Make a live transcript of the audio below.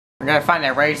We're gonna find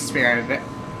that race spear.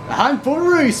 The hunt for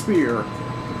a race spear.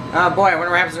 Oh boy, I wonder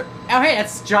what happens. Oh hey,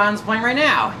 that's John's playing right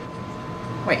now.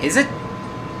 Wait, is it?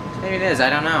 Maybe it is,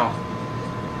 I don't know.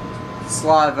 It's a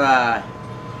lot of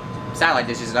satellite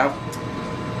dishes though.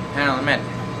 I'll admit.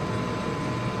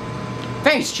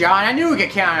 Thanks, John. I knew we could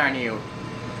count on you.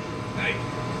 Hey,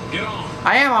 get on.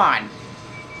 I am on.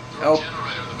 Oh,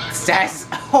 status.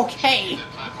 Okay.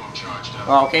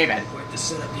 Okay then. Quite the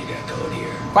setup you got going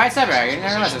here. Quite separate. I didn't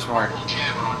realize this before.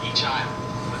 Jammer on each island.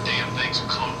 The damn things are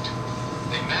cloaked.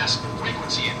 They mask the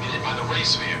frequency emitted by the ray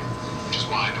sphere, which is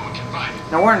why no one can find it.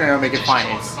 No wonder nobody can find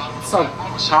it. It's so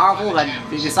powerful that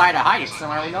they decide to hide it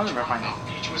somewhere we know they're gonna find it.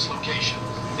 Location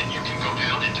that you can go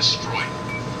down and destroy.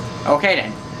 Okay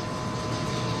then.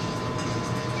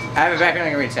 I have a bad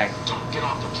feeling I'm gonna be attacked. Don't get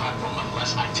off the platform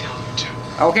unless I tell you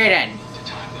to. Okay then. To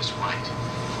time this right.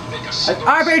 Make a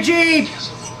RPG!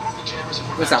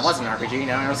 What's that? Wasn't an RPG.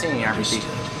 No, I don't see any RPG.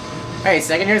 Hey,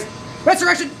 second here's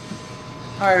resurrection.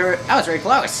 Oh, that was very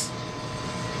close.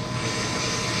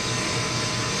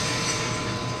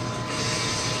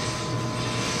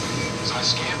 As I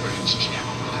scan for each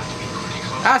channel, we'll have to be pretty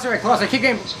close. That was very close. I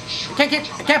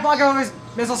can't block all his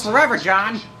missiles forever,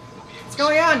 John. What's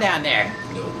going on down there?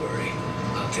 Don't worry.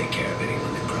 I'll take care of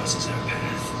anyone that crosses our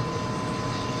path.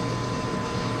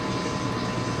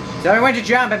 Tell me when to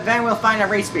jump, and then we'll find a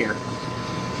race spear.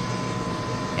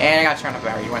 And I got to turn up the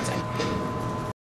battery. 1 second.